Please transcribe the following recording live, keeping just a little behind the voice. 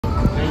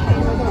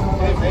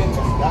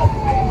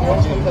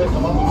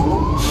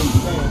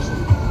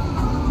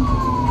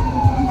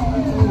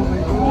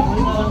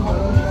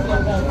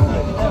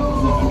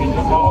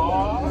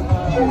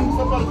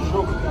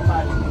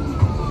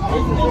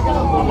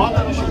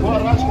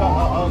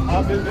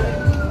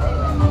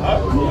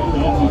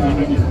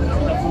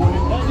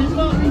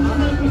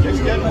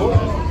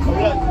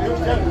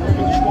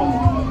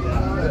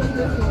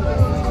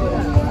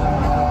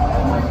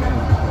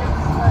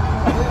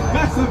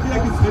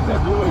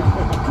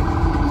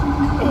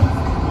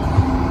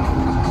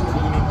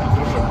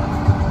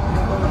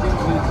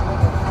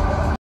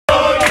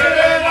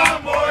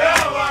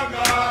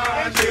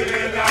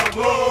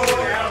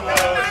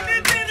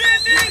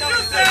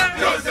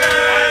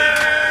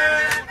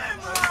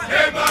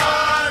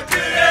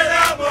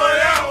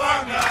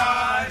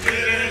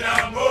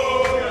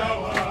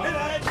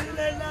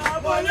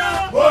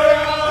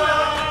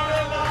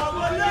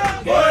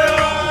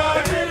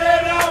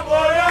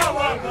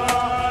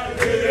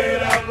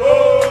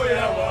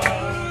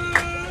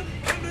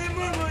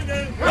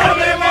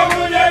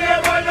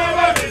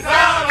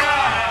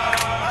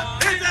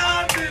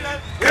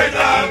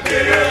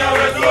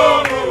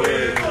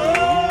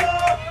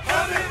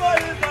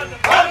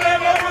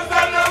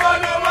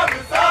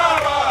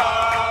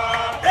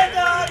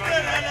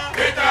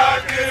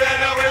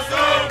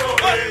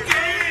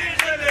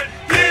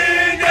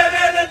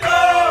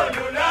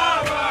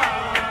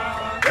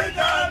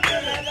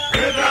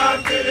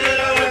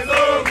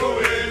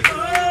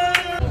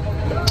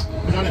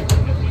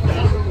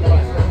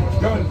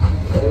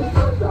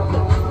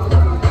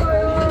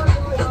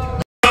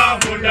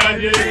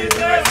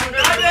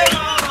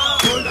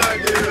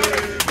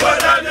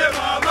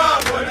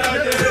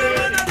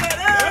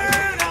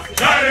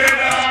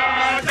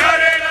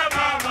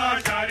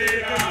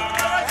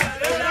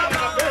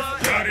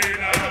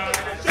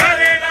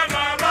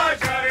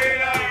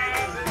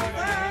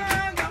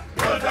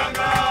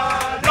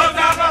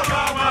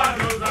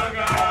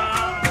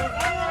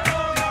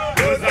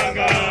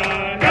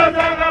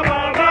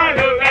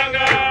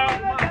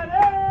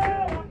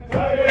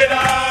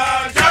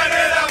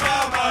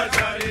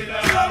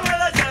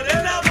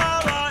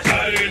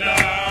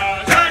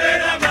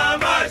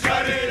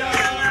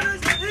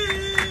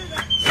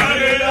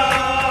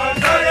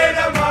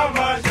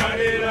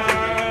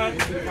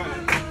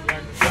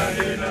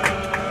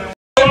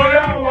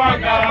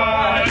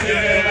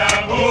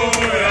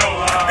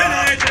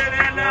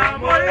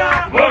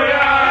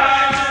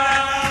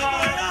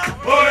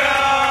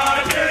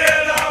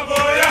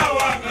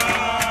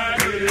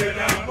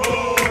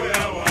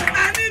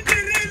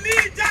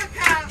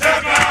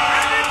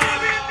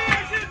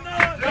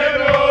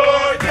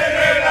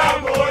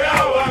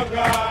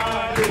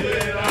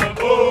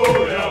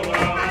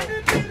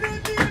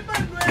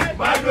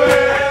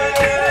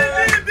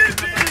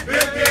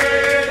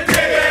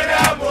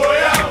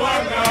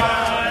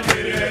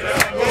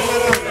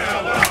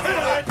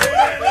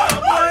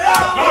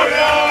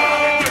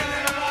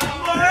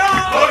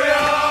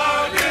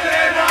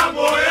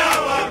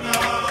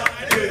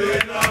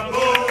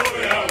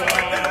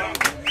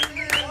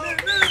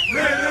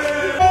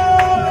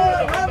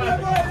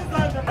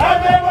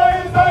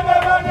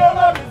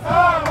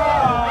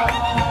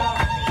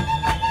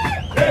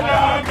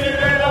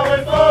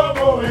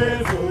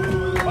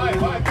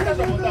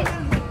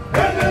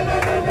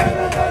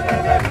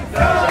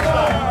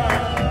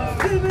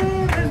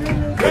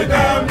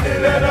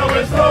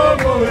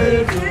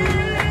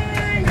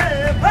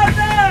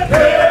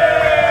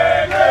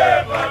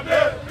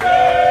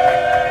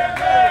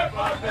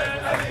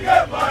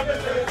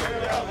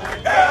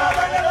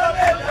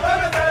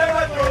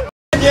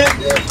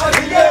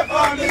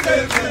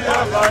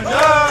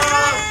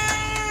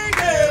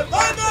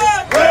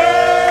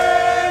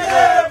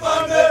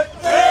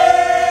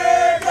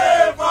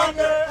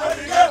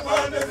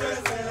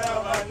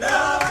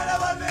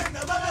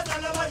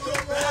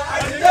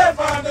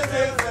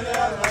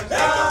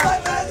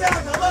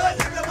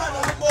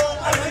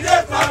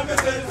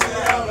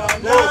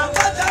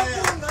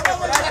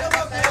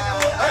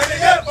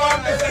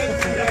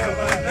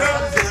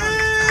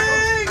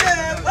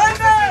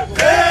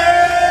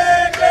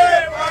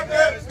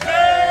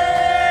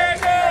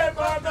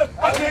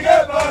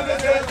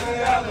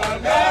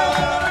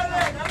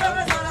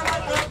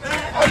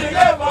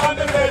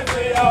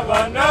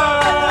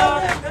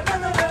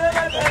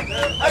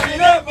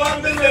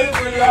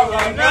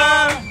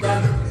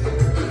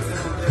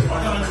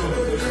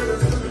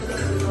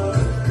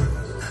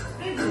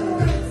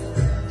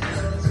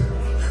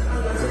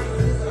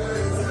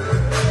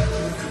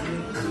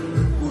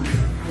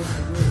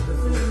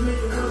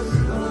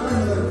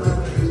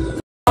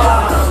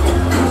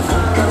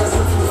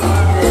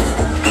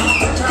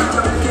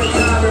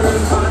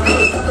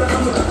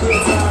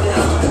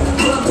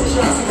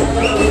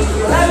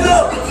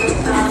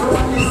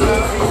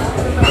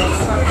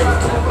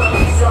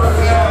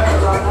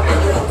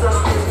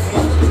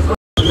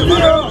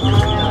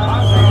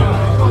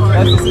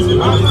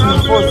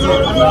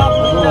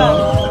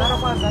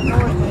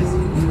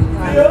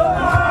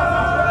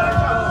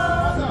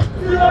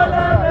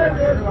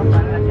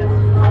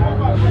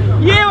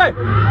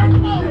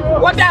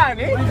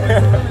Watani?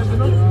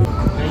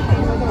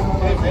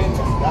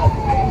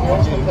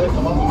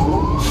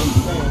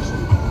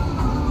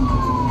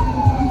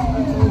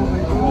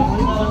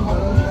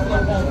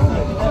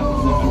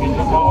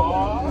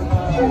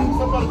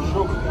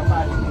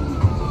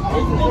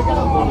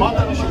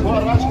 Manda chegou a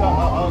rasca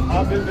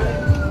a beber.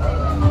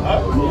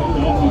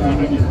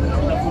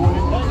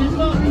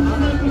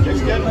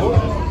 Eles querem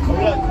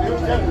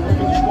Deus quer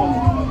desconto.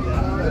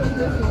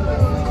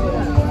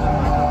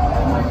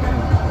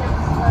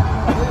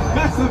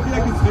 Eu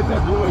sabia que você tá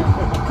doido.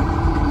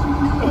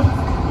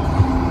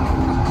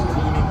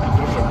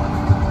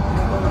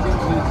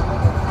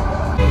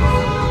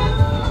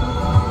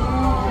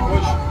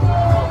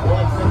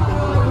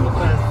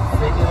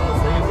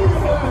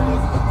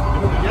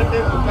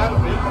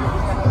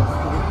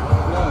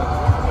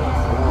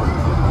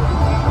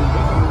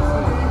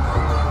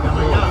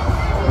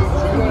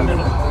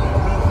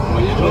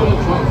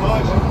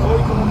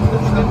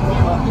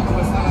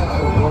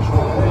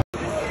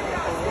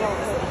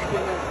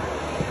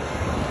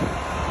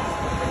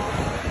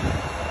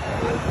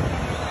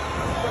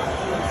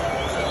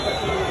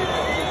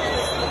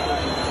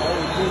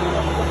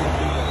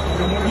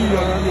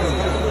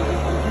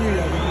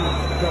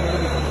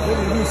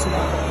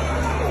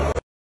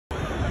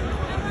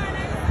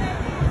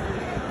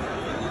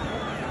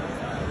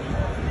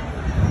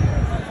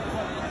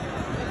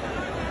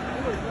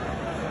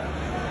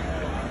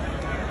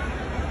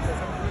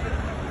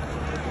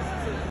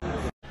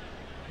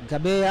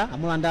 Gabeya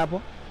amulandapo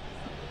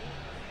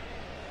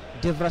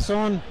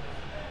Devrason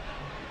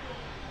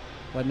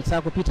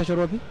wamitaka kupita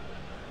Choropi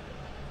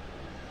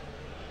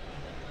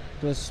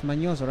tos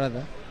Manyozo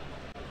rather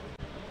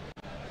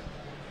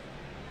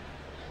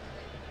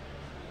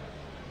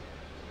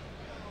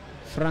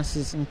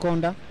Francis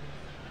Nkonda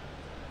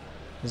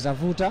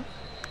zavuta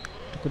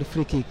kuli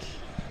free kick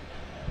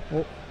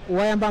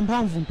wayamba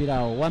mpamvu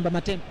mpirawo wayamba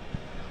matempo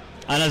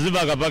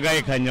anaziba kapaka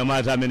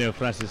ikanyamata amene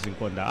Francis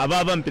Nkonda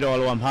ababa mpira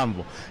walowa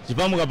mphamvu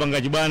chipamu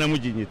kapanga chibwana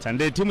muchinyitsa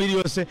ndi timu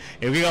iliyonse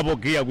ikikapo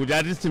giya kuti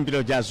atisi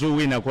mpira chazu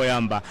wina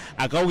koyamba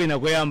akawina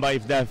koyamba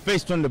if they are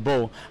faced on the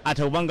ball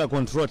atakupanga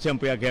control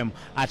tempo ya game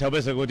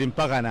atapeza kuti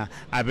mpakana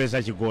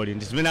apeza chigoli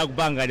ndi zimene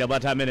akupanga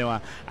ajabata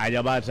amenewa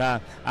ajabata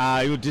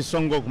UD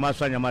Songo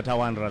kumaso anyamata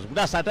Wanderers kuti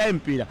asataye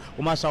mpira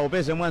komanso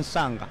aupeze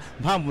mwansanga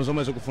mphamvu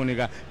zomwe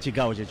zikufunika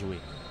chigawo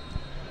chachiwiri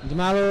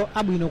ndimalo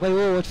abwino kwa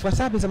iwo chifukwa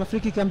sapeza ma free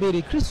kick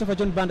ambiri Christopher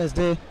John Bandas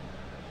de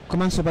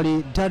komanso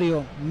pali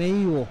Dario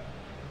Meiwo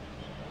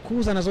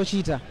kuuza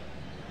nazochita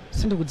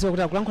sindikudziwa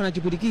kuti akulankhula na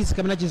chipwitikizi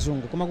kapena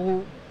chizungu koma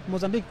ku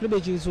Mozambique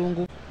kulibe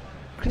chizungu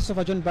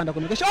Christopher John Banda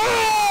communication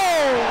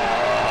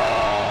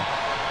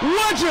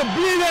What a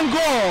brilliant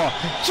goal!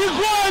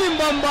 Chigoli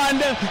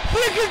mbambande,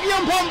 free kick ya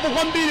mpampu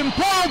kwa mbili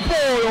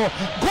mpampoyo,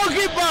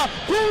 goalkeeper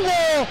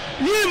kungo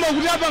nyima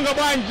kutapanga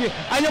banji,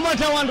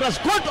 anyamata Wanderers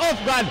caught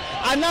off guard,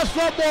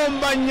 anaswa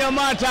bomba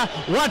nyamata,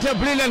 what a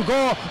brilliant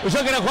goal,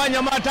 usokera kwa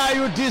nyamata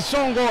UD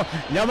Songo,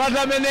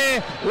 nyamata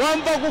mene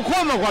wamba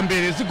kukoma kwa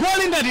mbili,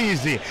 zigoli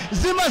ndatizi,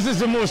 zima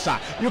zizimusa,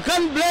 you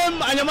can't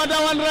blame anyamata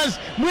Wanderers,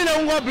 mwina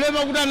ungo blame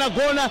kutana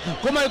gona,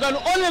 koma you can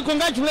only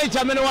congratulate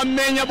amene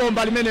wamenya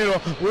bomba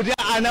limenelo, uti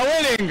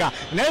anawelenga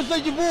nayeso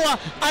chivua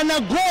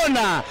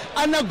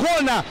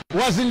anagona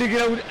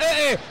wazindikira kuti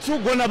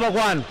sugona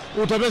pakwanu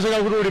utapezeka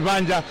kuti uli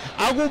panja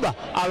akuba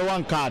al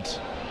one card.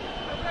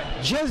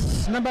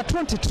 Jazz number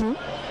 22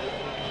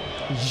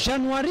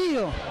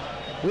 Januario,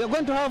 we are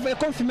going to have a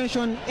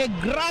confirmation, a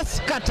grass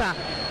cutter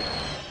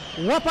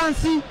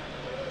wapansi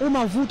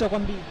umavuta kwa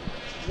mbili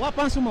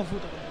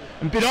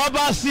mpira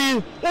wapasi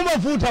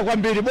umavuta kwa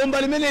mbili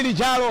bomba limene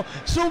lijalo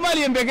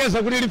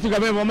sumaliyembekeza kuti lifika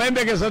memo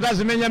mayembekeza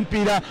tazimenya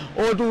mpira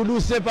oti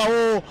uduse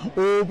pawo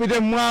upite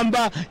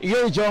mwamba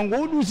iyo chongo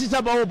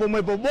udusisa pawo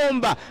pomwepo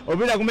bomba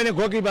upita kumene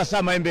goalkeeper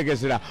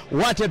samayembekezera.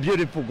 What a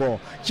beautiful goal,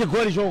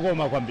 chigoli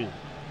chokoma kwa mbili.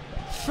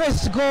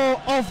 First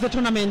goal of the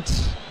tournament,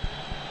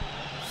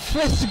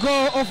 first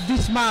goal of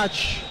this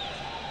match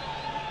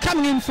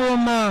coming in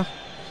from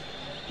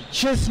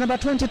chase number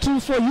 22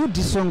 for UD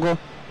Songo.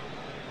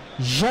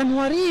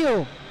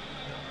 Januario,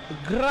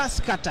 grass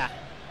cutter,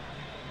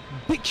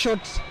 big shot,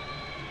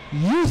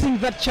 using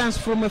that chance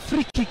from a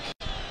free kick.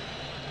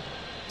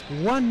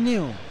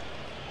 1-0.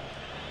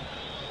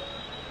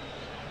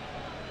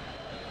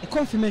 A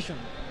confirmation.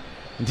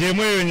 Ndiye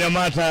mweyo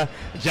nyamata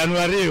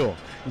Januario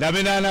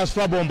ndamene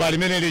anaswa bomba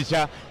limene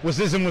licha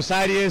kusisi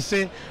musali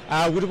ese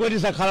kuti kodi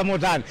zakhala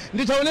motani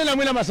nditaonena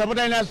mwina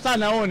masapota ina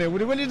sanaone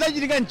kuti kodi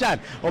zachitika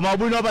nchani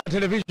omabwino pa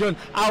television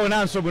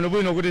aonanso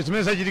bwinobwino kuti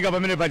zimene zachitika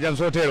pamene paja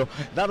nsotero.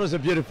 That was a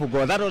beautiful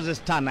goal, that was a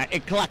stunner, a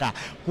clacker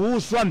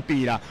kuuswa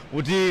mpira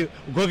kuti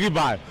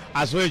goalkeeper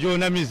asowe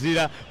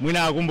chonamizira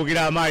mwina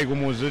akumbukira amayi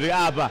kumuzi kuti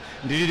apa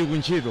ndilili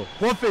kuntchito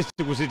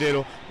kofesi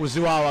kusitero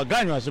kuziwawa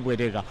ganyo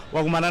asibweteka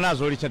wakumana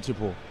nazo licha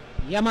tipo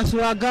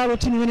yamasula agalo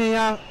timu imene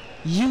ya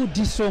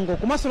UD Songo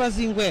kumasula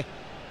zingwe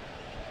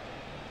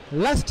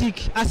lastic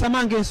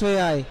asamange nso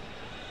yayi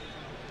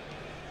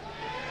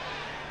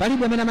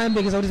palibe amene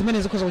amayembekeza kuti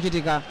zimene zikhoza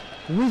kuchitika.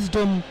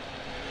 Wisdom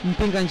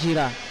mpinga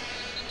njira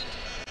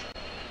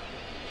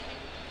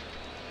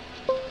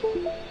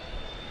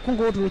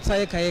kungotulutsa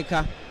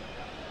yekha.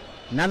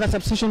 Another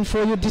substitution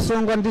for UD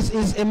Songo, and this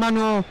is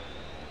Emmanuel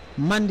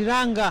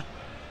Mandiranga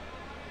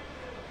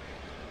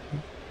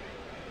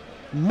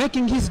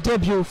making his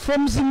debut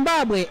from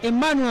Zimbabwe.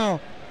 Emmanuel.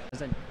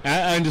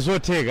 And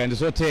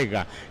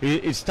ndizoteka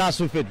it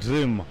starts with a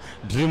dream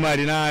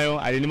alinayo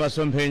alini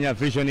masomphenya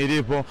vision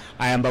ilipo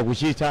ayamba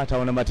kuchita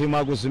taona matimu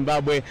aku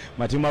Zimbabwe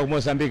matimu aku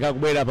Mozambique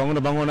akubwera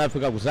pang'ono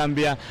Africa ku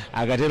Zambia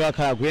akatero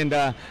akhala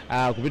kuyenda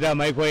kupita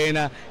maiko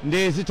ena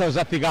ndi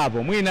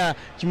zitazafikapo mwina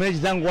chimene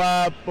chizangu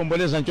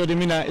apomboleza nchoti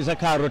mina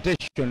izakhala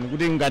rotation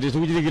kuti ngati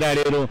tikuchitikira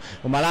lero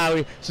ku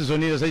Malawi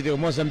sizonizo zachite ku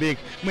Mozambique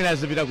mwina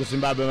zipita ku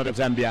Zimbabwe ku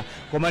Zambia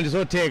koma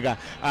ndizoteka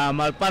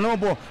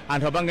panopo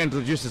anthu apanga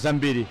introduce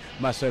zambiri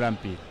maswera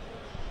mpira.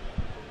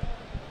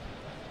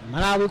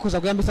 Malawi kuza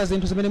kuyambisa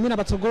zinthu zimene mwina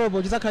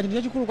patsogolopo chizakhala chinthu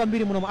chachikulu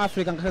kwambiri muno mu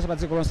Africa ngakhale pa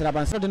dziko lonse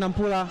lapansi. Ndi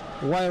Nampula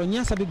while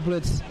nyasa big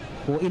bullets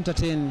will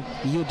entertain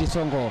UD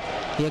Songo.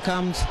 Here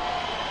comes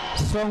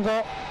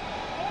Songo,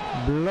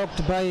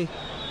 blocked by,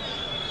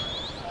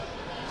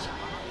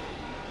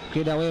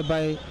 cleared away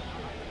by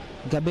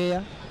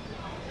Gabeya.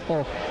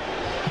 Oh.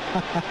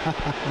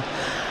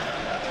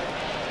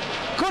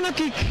 Corner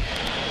kick.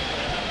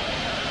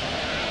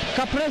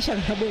 Kapresha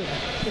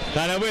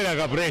Gabeya.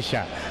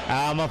 Kapresha.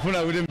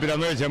 Mafuna kuti mpira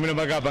mecha mwine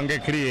mpaka pange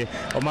clear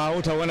koma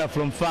utaona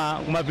from far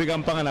kumapika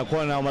mpaka na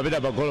kona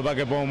umapita pa goal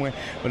pake pomwe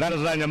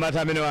unatozanya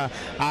Nyamata amene wa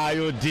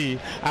IOD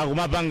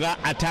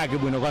akumapanga attack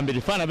bwino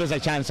kwambiri fana pesa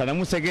chance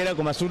anamusekera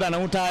koma suda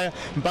anautaya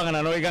mpaka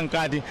nanoika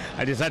nkati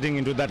deserting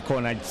into that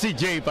corner.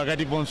 CJ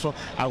pakati ponso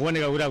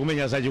akuoneka kuti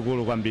akumenya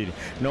zachikulu kwambiri.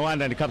 No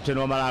wonder ndi captain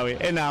wa Malawi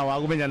enawo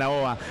akumenya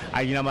nawowa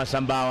akina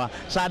Masambawa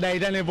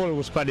sadaitane ball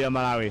ku squad ya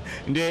Malawi.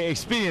 The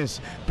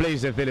experience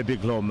plays a very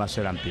big role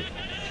maswera mpira.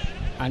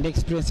 And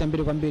experience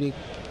ambiri kwambiri.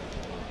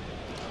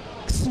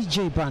 CJ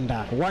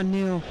Banda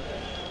 1-0.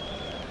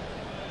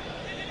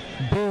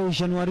 Beo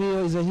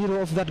Januario is a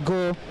hero of that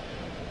goal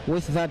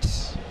with that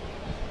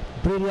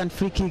brilliant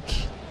free kick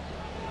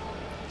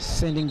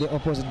sending the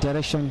opposite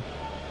direction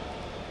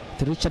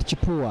to Richard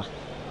Chipua.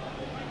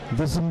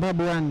 The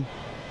Zimbabwean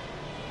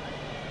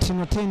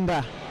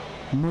Tinotenda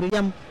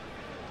Muriam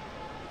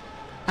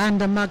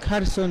and Mark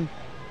Harrison.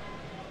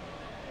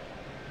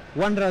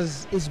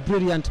 Wanderers is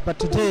brilliant, but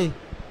today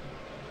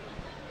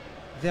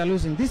they are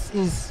losing. This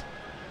is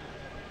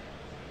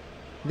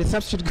the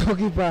substitute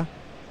goalkeeper,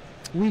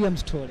 William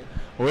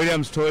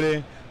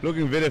Story.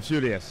 Looking very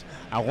furious.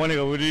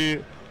 Akuoneka kuti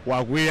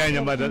wakuya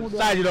Nyamata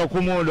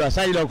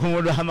sajira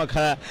kumudwa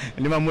amakhala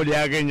ndi mamudi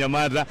yake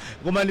Nyamata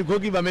koma ndi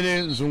goalkeeper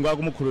amene mzungu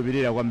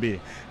akumukhulupirira kwambiri.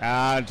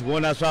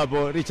 Tikuona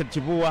swapo Richard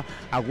Chipua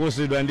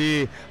akusidwa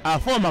ndi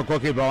former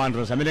goalkeeper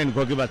Wanderers amene ndi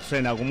goalkeeper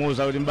trainer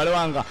akumuuza kuti m'bale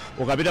wanga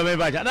ukapita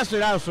mepacha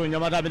adasweranso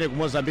Nyamata amene ku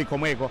Mozambique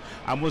komweko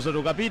amuuza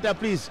kuti ukapita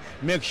please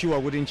make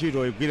sure kuti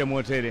ntchito igwire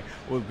motere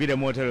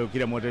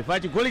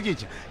fachi goli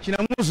chicha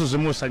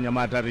chinamuzuzimusa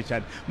Nyamata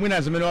Richard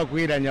mwina zimene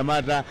wakuira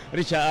Nyamata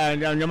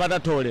Richard Nyamata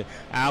Tole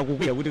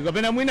akukwira kuti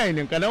kapena mwina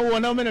ine kana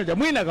uona umene uja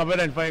mwina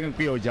kapena ndifanye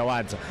nkwiyo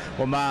ujawadza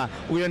koma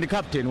uyo ndi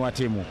captain wa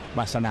timu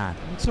Masanana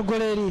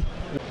mtsogoleri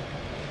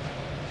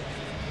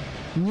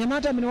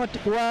Nyamata amene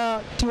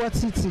wa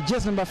Tiwatsitsi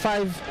jersey number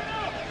 5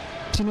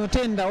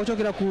 Tinotenda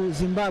ochokera ku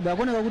Zimbabwe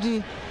akuoneka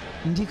kuti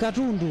ndi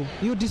katundu.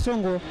 UD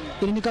Songo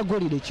ili ndi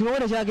kagolide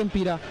chilowere chake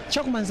mpira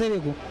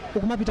chakumanzereko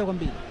ukumapita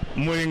kwambiri.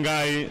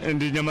 Mulingai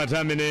ndi Nyamata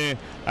amene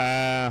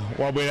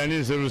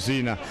wabweranize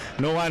Rusina.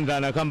 No wonder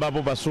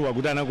anakambapo pasuwa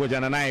kuti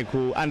anakochana naye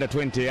ku under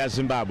 20 ya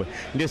Zimbabwe.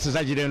 Ndisi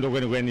zachilendo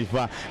kwenikweni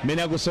ifa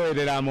mene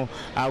akusowereramo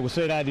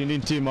akusoweradi ndi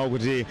mtima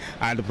kuti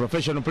and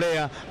professional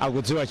player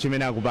akudziwa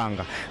chimene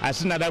akupanga.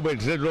 Asina double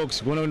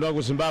dreadlocks kuno ndo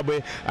ku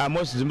Zimbabwe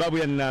most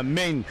Zimbabwean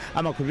main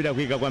amakhupira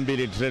kuika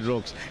kwambiri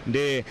dreadlocks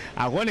ndi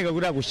akuoneka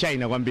kuti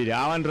akushine kwambiri.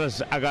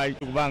 Wanderers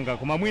akupanga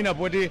koma mwina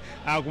poti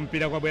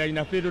akumpira kwabwera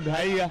ina field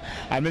haiya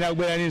amene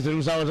akubweranize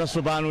Rusawo za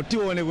Sopano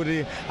tione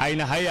kuti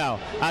aina haiyawo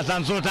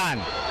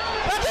azanzotani.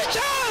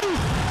 Patichari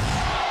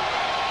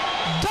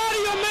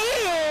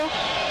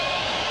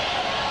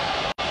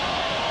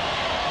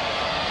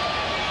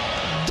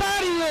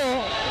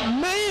Dario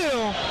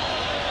Meio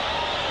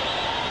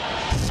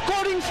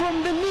scoring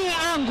from the near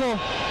angle.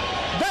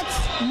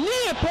 That's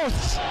near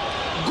post.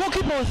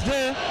 Goalkeeper was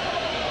there.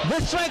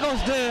 The striker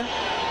was there.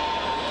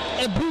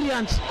 A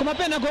brilliant.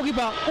 Kumapena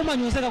goalkeeper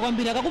umanyozeka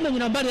kwambiri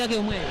akakumenyera mbali yake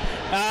yomwe.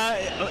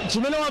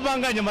 Chimene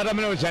wapanga Nyamata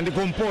amene uchandi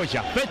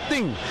kompocha. First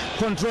thing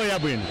control ya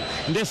bwino.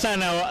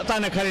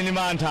 Ndesana khali ni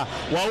mantha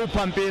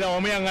waupa mpira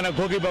wamuyang'ana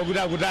goalkeeper kuti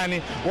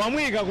akutani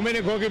wamwika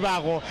kumene goalkeeper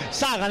ako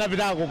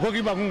sakanapitako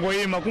goalkeeper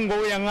kungoyima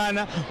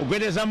kungouyang'ana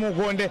ugwedeza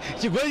mukonde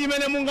chigoli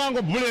chimene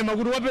mungangobulema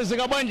kuti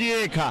wapezeka bwanji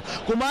yekha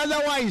koma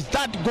otherwise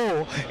that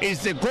goal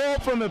is a goal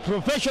from a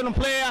professional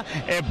player,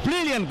 a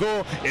brilliant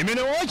goal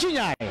imene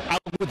wochinyayi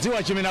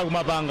akudziwa chimene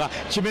akumapanga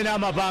chimene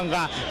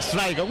amapanga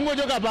striker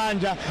kungochoka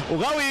panja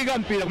ukawika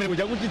mpira kumene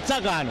kuja kuti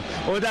tsakana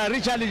oda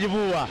Richard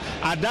Chipua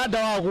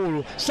adada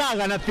wakulu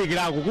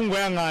sakanafikirako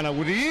kungoyang'ana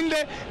kuti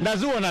inde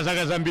ndaziona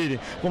zaka zambiri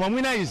koma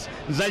mwina izi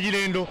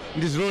zachilendo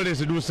ndizilole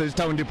ziduse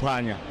zitaundi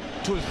phwanya.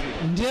 2-3.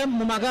 ndiye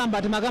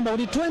mumagamba timagamba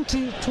kuti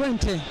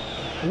 2020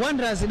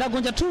 Wanderers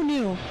idagonja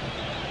 2-0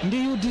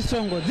 ndi UD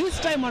Songo. This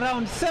time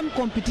around same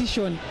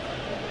competition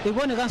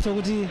ikuonekanso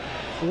kuti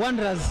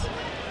Wanderers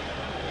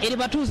ili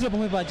pa 2-0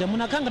 pomwe paja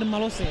munakanga ndi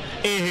malose.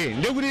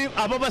 Ndikuti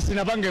apapa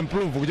sinapange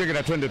improve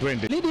kuchekera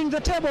 2020. Leading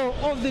the table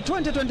of the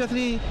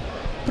 2023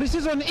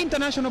 pre-season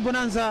international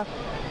bonanza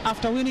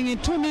after winning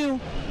it 2-0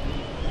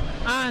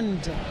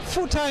 and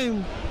full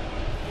time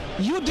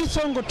UD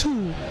Songo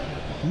 2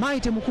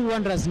 Mighty Mukulu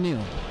Wanderers 0.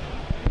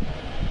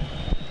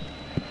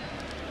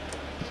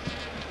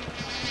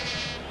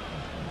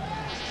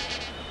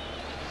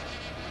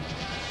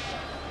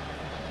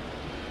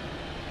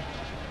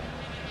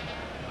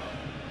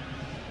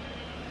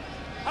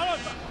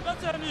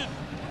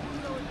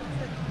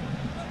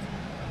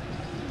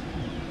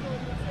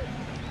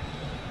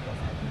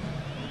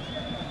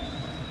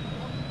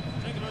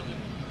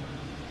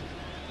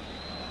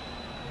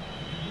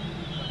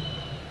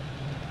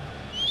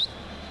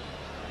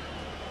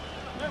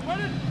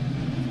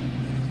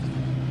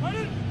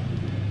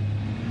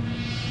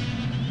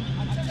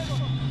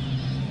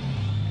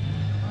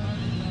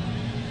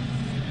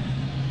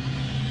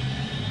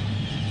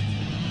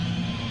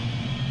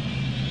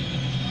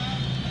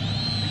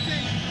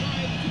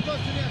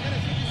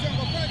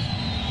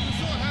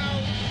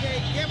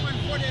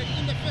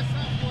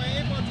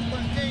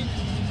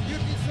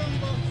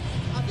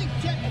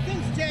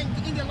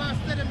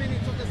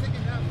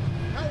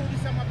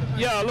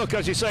 Yeah, look,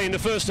 as you say, in the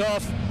first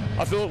half,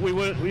 I thought we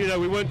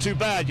weren't too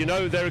bad. You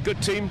know, they're a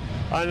good team,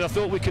 and I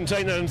thought we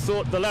contained it. And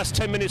thought the last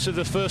 10 minutes of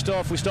the first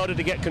half, we started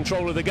to get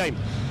control of the game.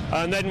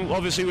 And then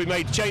obviously we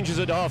made changes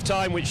at half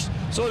time, which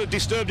sort of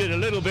disturbed it a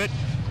little bit.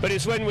 But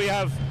it's when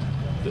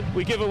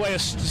we give away a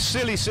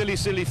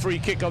silly free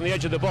kick on the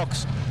edge of the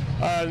box,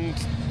 and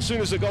as soon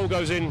as the goal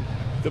goes in,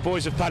 the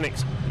boys have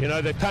panicked. You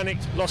know, they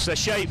panicked, lost their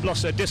shape,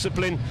 lost their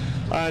discipline,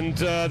 and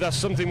that's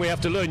something we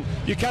have to learn.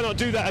 You cannot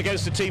do that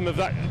against a team of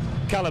that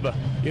caliber.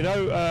 You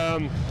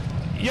know,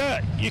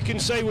 yeah, you can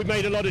say we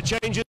made a lot of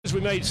changes.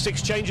 We made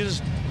 6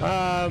 changes.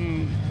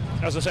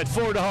 As I said,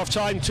 4 at half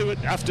time, 2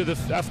 after the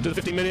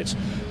 50 minutes.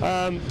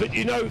 But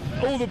you know,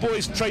 all the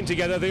boys train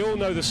together. They all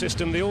know the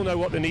system. They all know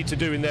what they need to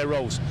do in their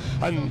roles,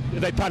 and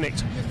they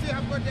panicked. You still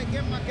have got the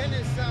game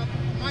against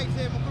Mighty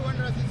Mukulu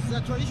Wanderers. It's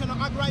a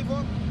traditional arch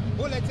rival.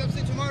 Bullets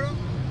FC tomorrow.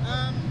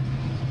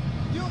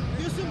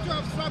 You seem to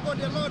have struggled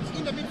a lot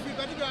in the midfield,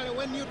 particularly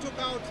when you took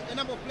out a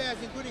number of players,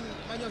 including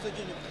nyasa.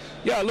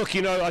 Yeah, look,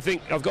 you know, I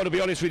think I've got to be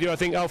honest with you. I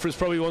think Alfred's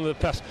probably one of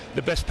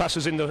the best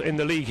passers in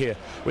the league here,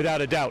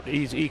 without a doubt.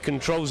 He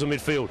controls the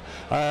midfield.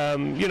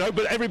 You know,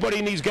 but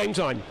everybody needs game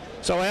time.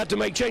 So I had to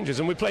make changes,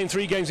 and we're playing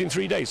 3 games in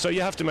 3 days. So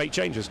you have to make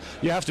changes.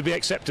 You have to be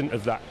acceptant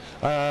of that.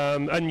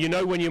 And you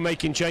know, when you're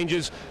making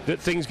changes, that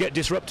things get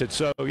disrupted.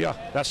 So yeah,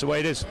 that's the way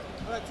it is.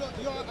 All right, so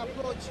your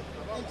approach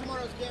in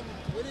tomorrow's game,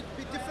 will it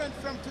be different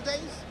from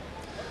today's?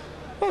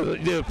 Well,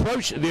 the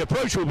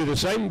approach will be the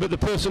same, but the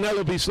personnel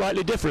will be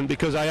slightly different,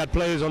 because I had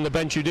players on the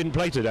bench who didn't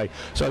play today.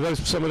 So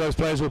some of those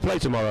players will play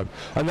tomorrow,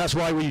 and that's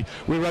why we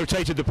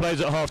rotated the players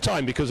at half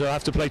time, because they'll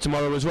have to play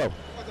tomorrow as well.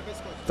 All the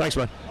best, coach. Thanks,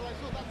 man. All right,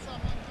 so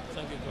that's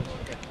Thank you, coach.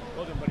 Okay.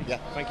 Well done, buddy. Yeah.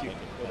 Thank you.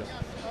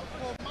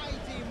 for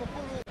Mighty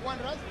Mukulu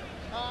Wanderers,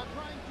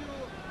 trying to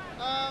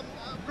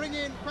bring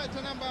in quite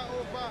a number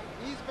of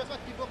his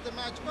perspective of the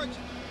match. Coach,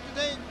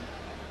 today,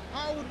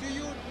 how do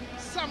you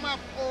sum up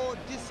or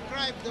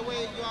describe the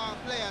way your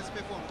players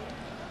performed?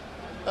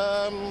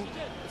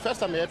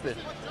 First, I'm happy.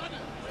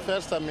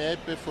 First, I'm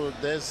happy for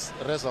this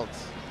result,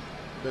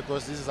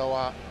 because this is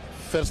our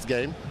first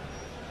game.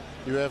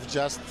 You have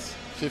just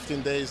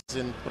 15 days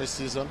in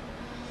pre-season.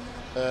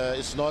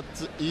 It's not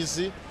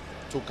easy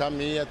to come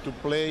here to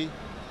play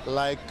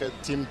like a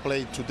team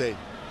played today.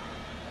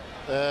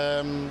 We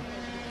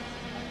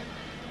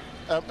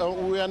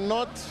are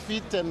not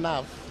fit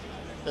enough.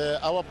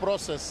 Our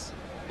process,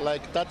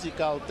 like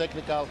tactical,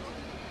 technical,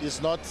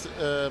 is not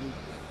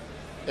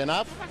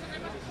enough.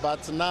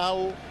 But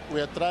now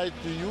we are trying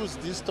to use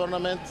this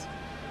tournament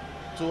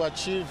to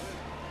achieve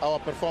our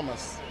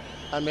performance.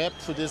 I'm happy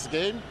for this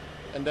game,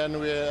 and then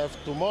we have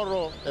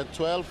tomorrow at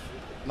 12,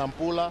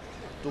 Nampula,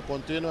 to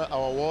continue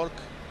our work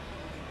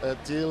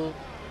till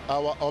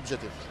our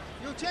objective.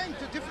 You changed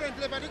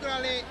differently,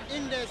 particularly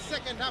in the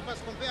second half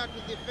as compared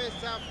to the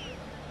first half.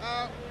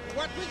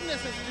 What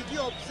weaknesses did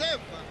you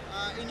observe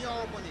in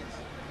your opponents?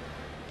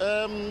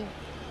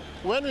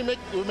 When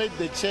we made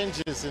the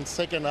changes in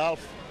second half,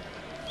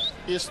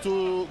 is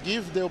to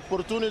give the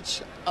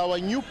opportunity our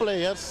new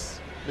players,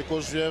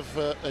 because we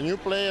have new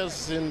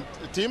players in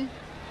the team.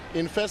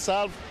 In first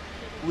half,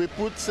 we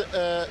put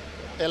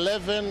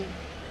 11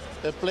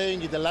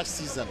 playing in the last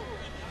season,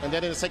 and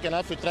then in the second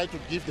half we try to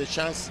give the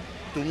chance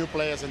to new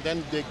players, and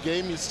then the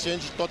game is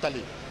changed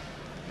totally.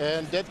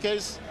 And in that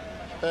case,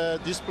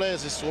 these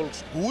players is all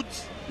good,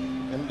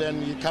 and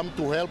then you come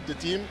to help the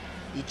team.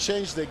 You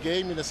change the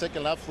game in the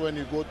second half when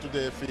you go to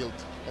the field,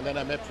 and then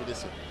I'm happy for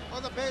this year. All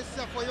the best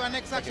for your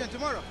next action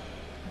tomorrow.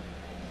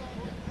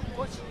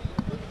 Coach.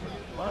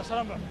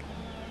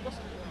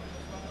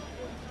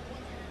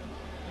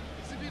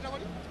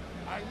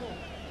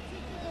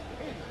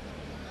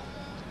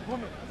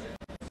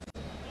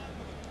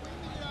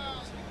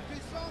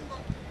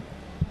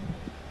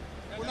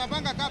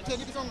 Unapanga captain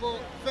Songo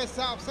first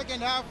half,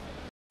 second half.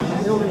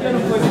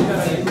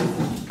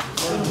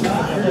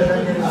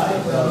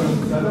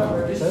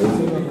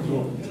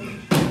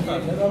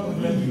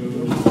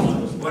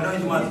 Boa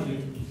noite, Márcio.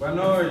 Boa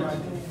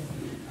noite.